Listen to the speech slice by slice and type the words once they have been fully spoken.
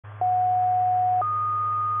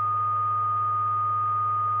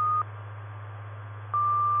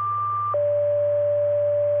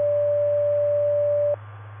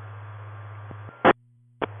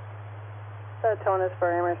Tonis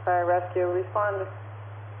for Amherst Fire Rescue. Respond.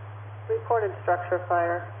 Reported structure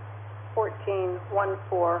fire.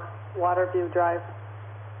 1414 Waterview Drive.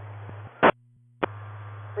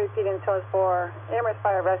 Repeating Tonis for Amherst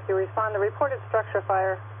Fire Rescue. Respond to reported structure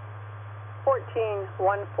fire.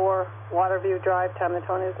 1414 Waterview Drive. Time the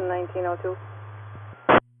tone is 1902.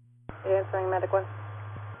 Answering Medic 1.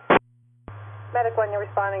 Medic 1, you're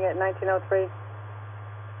responding at 1903.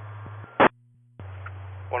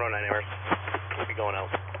 109 Amherst. We'll be going out.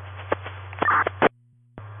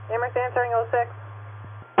 Amherst answering 06.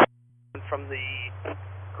 From the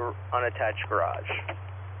unattached garage.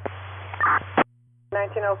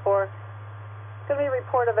 1904. Going to be a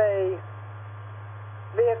report of a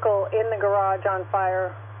vehicle in the garage on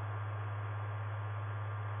fire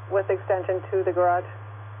with extension to the garage.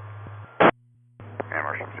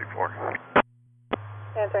 Amherst C4.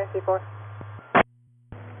 Answering C4. You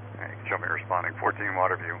can show me responding 14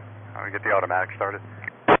 Waterview. Let me get the automatic started.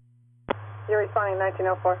 You're responding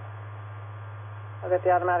 1904. I'll get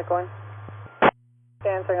the automatic going.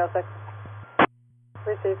 Answering 06.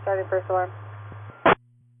 Receive, starting first alarm. 109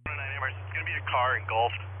 Amherst, it's going to be a car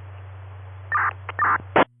engulfed.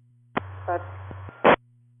 Good.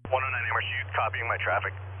 109 Amherst, you copying my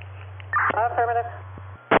traffic? Affirmative.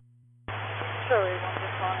 Sure, A1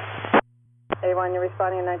 responding. A1, you're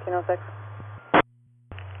responding in 1906. 109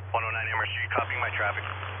 Amherst, you copying my traffic?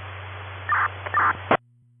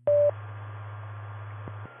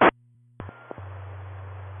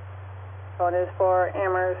 Phone is for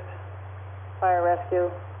Amherst Fire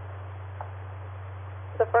Rescue.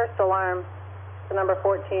 The first alarm, the number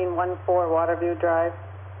 1414 Waterview Drive.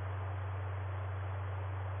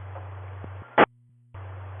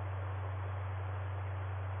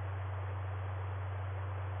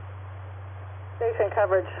 Station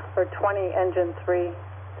coverage for 20 engine 3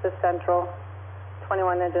 to central,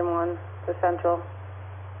 21 engine 1 to central.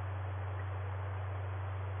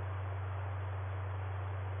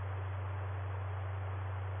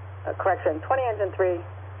 Correction, 20 engine 3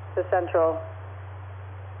 to central,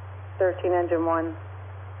 13 engine 1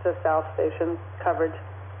 to south station coverage.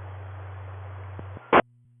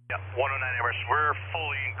 Yeah, 109 Amherst, we're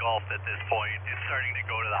fully engulfed at this point. It's starting to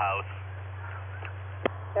go to the house.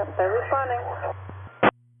 Yep, they're responding.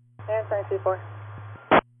 Answering C4.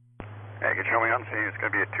 Hey, you can show me on scene. It's going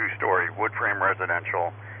to be a two-story wood frame residential.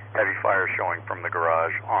 Heavy fire showing from the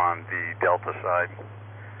garage on the Delta side.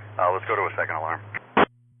 Let's go to a second alarm.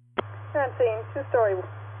 You're on scene, two-story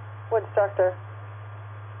wood structure.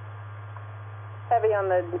 Heavy on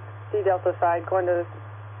the D Delta side, going to the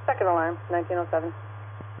second alarm, 1907.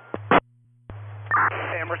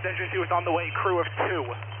 Amherst engine 2 is on the way, crew of 2.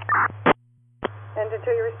 Engine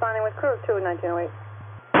 2, you're responding with crew of 2 in 1908.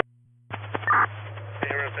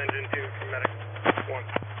 Amherst engine 2 from Medic 1.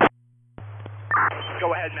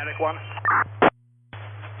 Go ahead, Medic 1.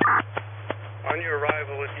 On your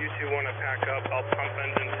arrival, if you two want to pack up, I'll pump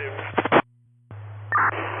engine 2.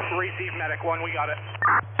 Receive Medic 1, we got it.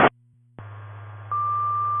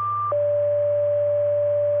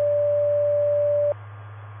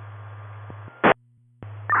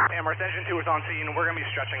 Amherst engine 2 is on scene. We're going to be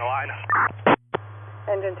stretching a line.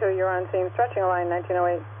 Engine 2, you're on scene, stretching a line,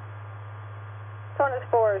 1908. Tone is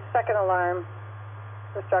 4, second alarm,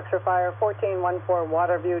 the structure fire, 1414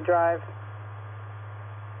 Waterview Drive.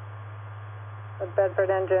 The Bedford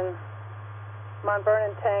engine, Mount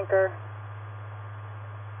Vernon tanker,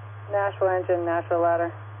 Nashville engine, Nashville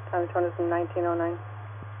ladder. Time tone is 1909.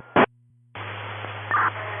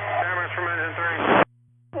 Amherst from engine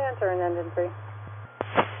 3. Answering engine 3.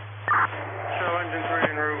 Show engine 3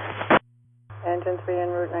 en route. Engine 3 en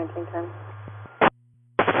route, 1910.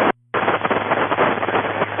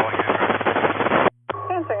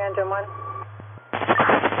 Answering engine 1.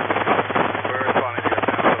 We're responding to your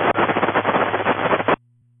sound.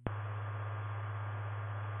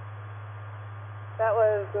 That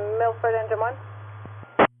was Milford engine 1.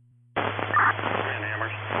 And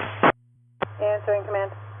Amherst. Answering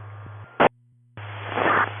command.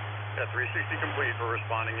 Yeah, 360 complete for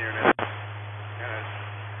responding unit.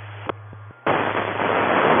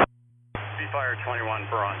 Fire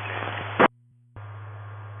 21 for on scene.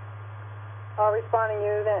 All responding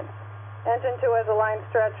unit. Engine 2 has a line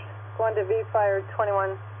stretched, going to V Fire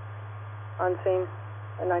 21 on scene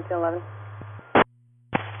at 1911.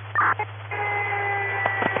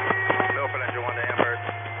 Milford engine 1 to Amherst.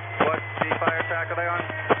 What C-fire track are they on?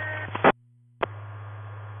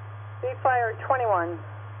 V Fire 21.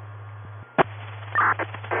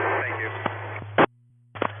 Thank you.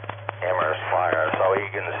 Amherst Fire, so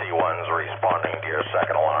Egan C1's responding to your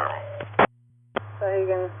second alarm. So you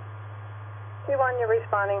can, C1, you're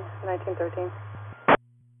responding, 1913.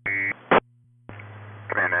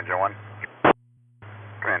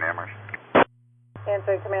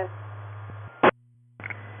 Answering command.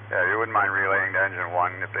 Yeah, you wouldn't mind relaying to engine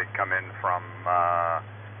 1 if they come in from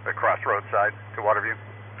the crossroad side to Waterview?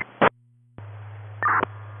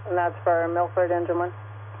 And that's for Milford, engine 1.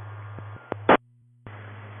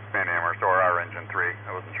 Command Amherst or our engine 3.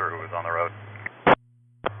 I wasn't sure who was on the road.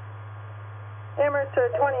 Amherst to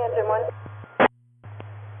 20, engine 1.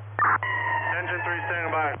 Engine 3 standing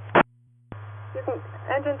by. You can,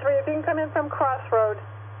 engine 3, if you can come in from crossroad.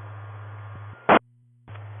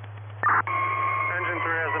 Engine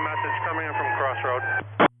 3 has a message coming in from Crossroad.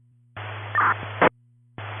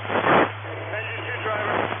 Engine 2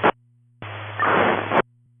 driver.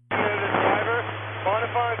 The driver.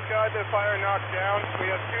 Bonifant's got the fire knocked down. We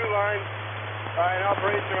have 2 lines in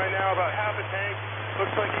operation right now, about half a tank.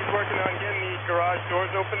 Looks like he's working on getting the garage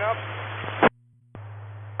doors open up.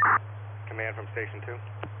 Command from Station 2.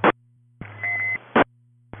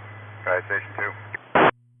 Right, Station 2.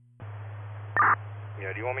 Yeah,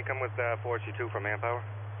 do you want me to come with 422 from Manpower?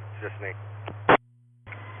 It's just me.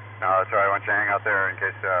 No, that's all right. I want you to hang out there in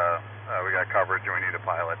case we got coverage and we need a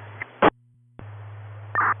pilot.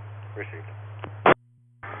 Received.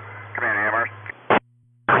 Command Amherst.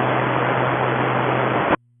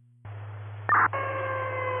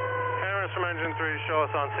 Amherst from Engine 3, show us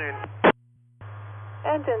on scene.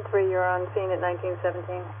 Engine 3, you're on scene at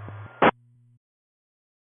 1917.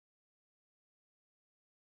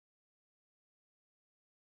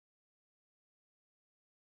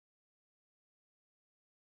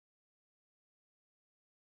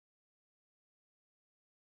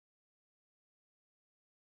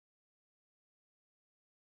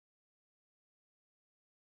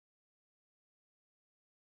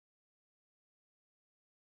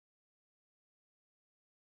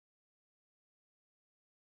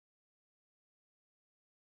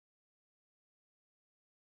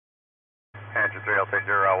 Engine 3, I'll take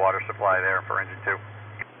your water supply there for Engine 2.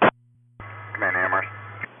 Command Amherst.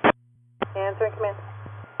 Answering command.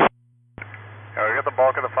 We got the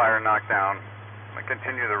bulk of the fire knocked down. We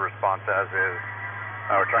continue the response as is.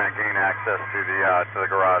 We're trying to gain access to the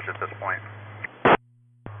garage at this point.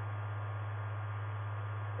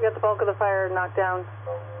 You got the bulk of the fire knocked down.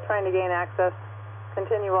 Trying to gain access.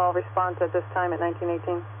 Continue all response at this time at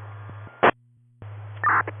 1918.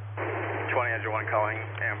 20 Engine 1 calling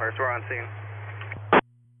Amherst. We're on scene.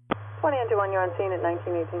 20 engine 1, you're on scene at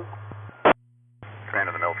 1918. Command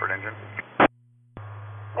of the Milford engine.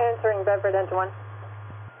 Answering Bedford, engine 1.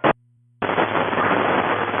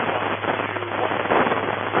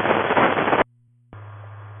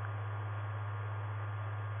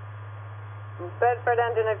 Bedford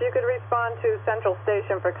engine, if you could respond to Central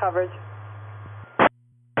Station for coverage.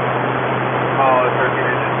 Oh, 13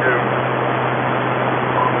 Engine 2.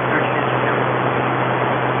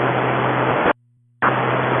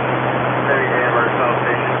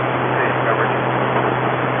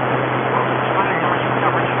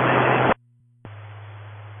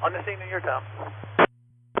 On the scene in your time.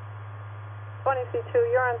 20C2,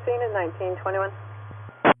 you're on scene at 1921.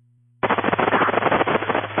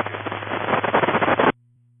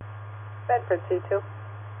 Bedford C2.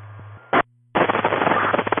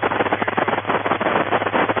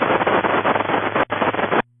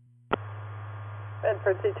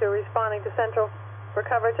 Bedford C2 responding to Central for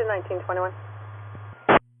coverage at 1921.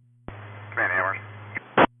 Command Amherst.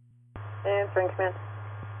 Answering command.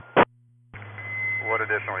 What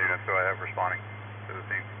additional units do I have responding to the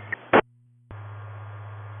scene?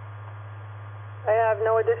 I have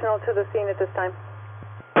no additional to the scene at this time.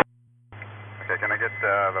 Okay, can I get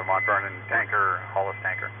the Mount Vernon tanker, Hollis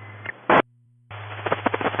tanker?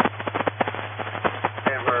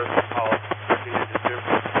 Amherst, Hollis, 13 Engine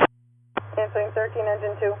 2. Answering 13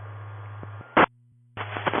 engine 2.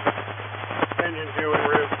 Engine 2 en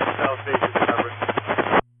route, South Station to coverage.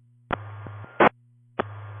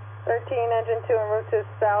 13 engine 2 en route to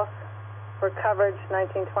south for coverage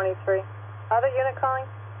 1923. Other unit calling?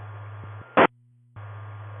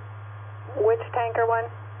 Which tanker one?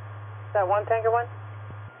 Is that one tanker one?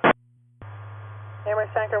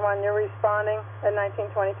 Amherst tanker 1, you're responding at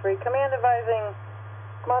 1923. Command advising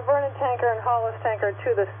Mount Vernon tanker and Hollis tanker to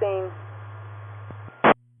the scene.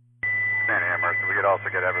 Command Amherst. We could also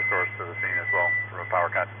get Eversource to the scene as well for a power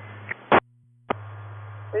cut.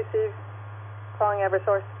 Receive. Calling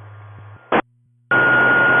Eversource.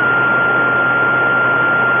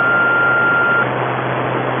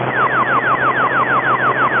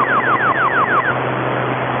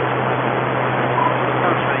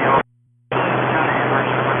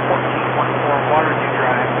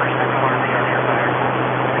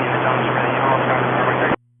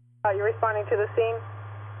 You're responding to the scene?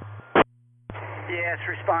 Yes,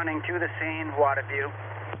 responding to the scene, Waterview.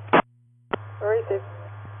 Receive.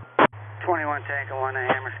 21 Tanker 1,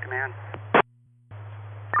 Amherst command.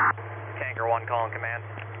 Tanker 1 calling command.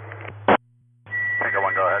 Tanker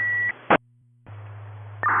 1, go ahead.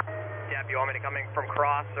 Deb, you want me to come in from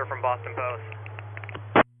Cross or from Boston Post?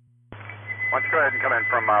 Why don't you go ahead and come in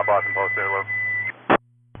from Boston Post there, Lou.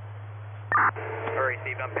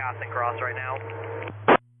 Received, I'm passing Cross right now.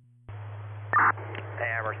 Hey,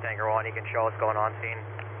 Amherst Tanker 1, you can show what's going on scene.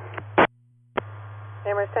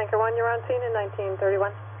 Amherst Tanker 1, you're on scene in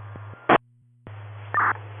 1931.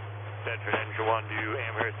 Bedford Engine 1 to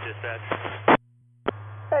Amherst dispatch.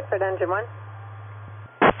 Bedford Engine 1.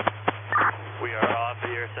 We are off at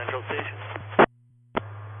your central station.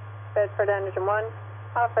 Bedford Engine 1,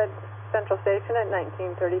 off at Central Station at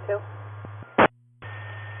 1932.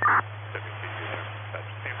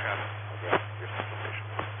 Same traffic. Your central station.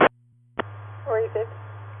 Receive.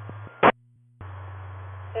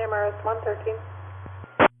 Amherst 113.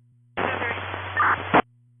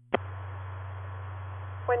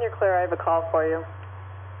 When you're clear, I have a call for you.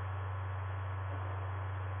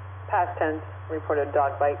 Past tense, reported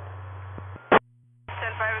dog bite. 10-5,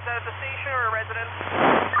 is that at the station or a residence?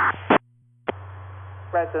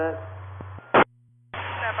 Resident.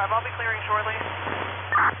 10-5, I'll be clearing shortly.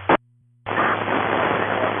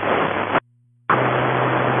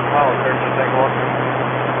 Oh, 13, take 1.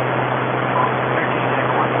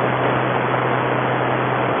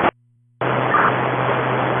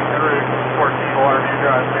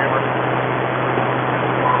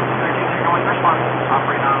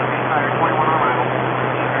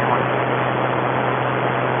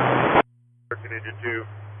 Engine 2,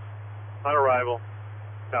 on arrival,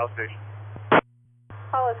 South Station.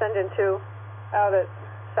 Hollis Engine 2, out at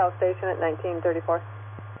South Station at 1934.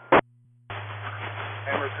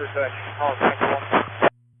 Amherst dispatch, Hollis Tanker 1.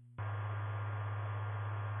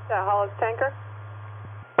 Yeah, Hollis Tanker.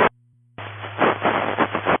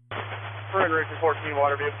 We're in Region 14,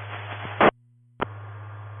 Waterview.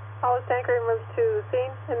 Hollis Tanker moves to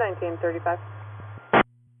scene in 1935.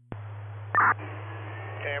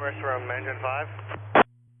 Amherst from Engine 5.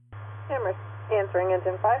 Amherst answering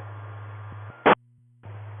Engine 5.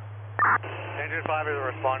 Engine 5 is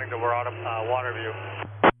responding to Waterview.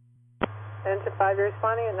 Engine 5, you're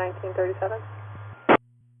responding at 1937.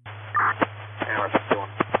 Amherst, doing.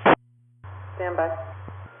 Stand by.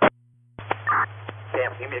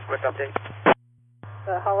 Cam, give me a quick update.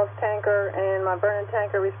 The Hollis Tanker and my Vernon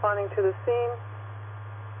Tanker responding to the scene.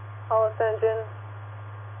 Hollis Engine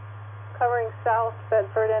covering south,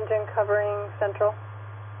 Bedford Engine covering central.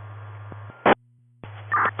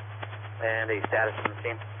 And a status on the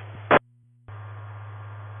scene.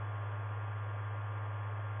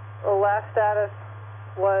 The last status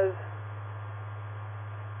was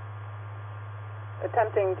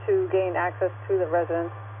attempting to gain access to the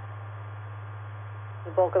residence.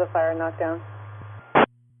 The bulk of the fire knocked down.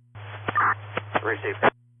 Received.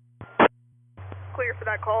 Clear for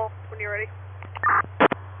that call when you're ready.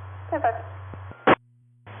 Stand by.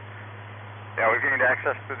 Yeah, we've gained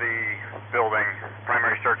access to the building.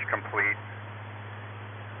 Primary search complete.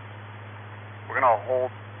 We're going to hold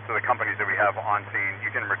to the companies that we have on scene. You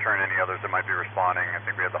can return any others that might be responding. I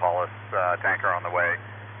think we have the Hollis Tanker on the way.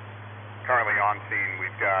 Currently on scene,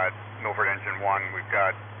 we've got Milford Engine 1, we've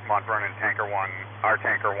got Mount Vernon Tanker 1, our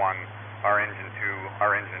Tanker 1, our Engine 2,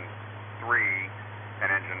 our Engine 3, and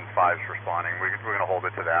Engine 5's responding. We're going to hold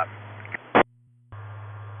it to that.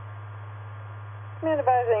 Command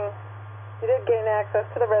advising, you did gain access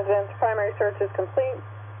to the residence. Primary search is complete.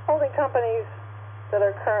 Holding companies that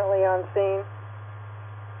are currently on scene.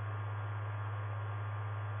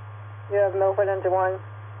 You have Milford Engine 1,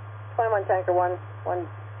 21 Tanker 1,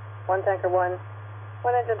 1 Tanker 1,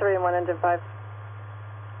 1 Engine 3, and 1 Engine 5.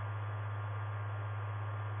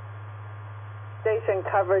 Station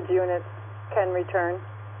coverage units can return.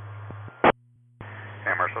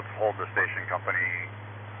 Amherst, let's hold the station company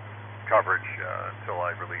coverage until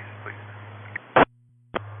I release, please.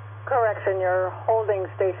 Correction, you're holding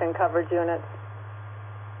station coverage units.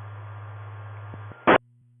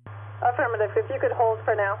 Affirmative, if you could hold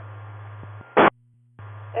for now.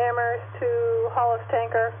 Amherst to Hollis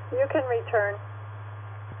Tanker, you can return.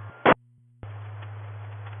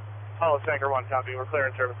 Hollis Tanker 1, copy, we're clear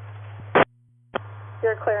in service.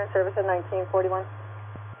 You're clear in service in 1941.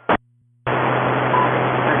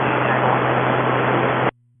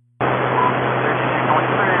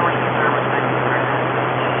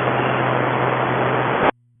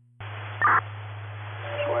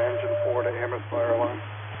 Engine 4 to Amherst fire alarm.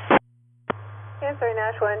 Answering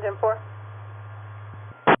Nashua Engine 4.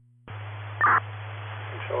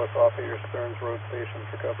 show us off at your Stearns Road station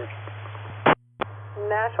for coverage.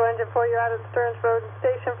 Nashville Engine 4, you're out at Stearns Road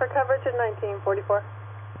Station for coverage at 1944.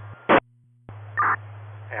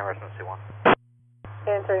 Amherst and C1.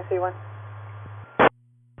 Answering C1.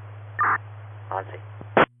 On scene.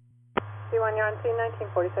 C1, you're on scene,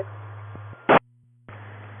 1946.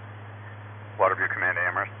 Waterview Command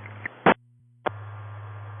Amherst.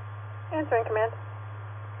 Answering command.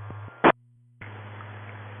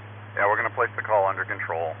 Yeah, we're going to place the call under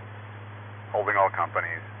control. Holding all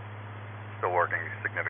companies. Still working significant.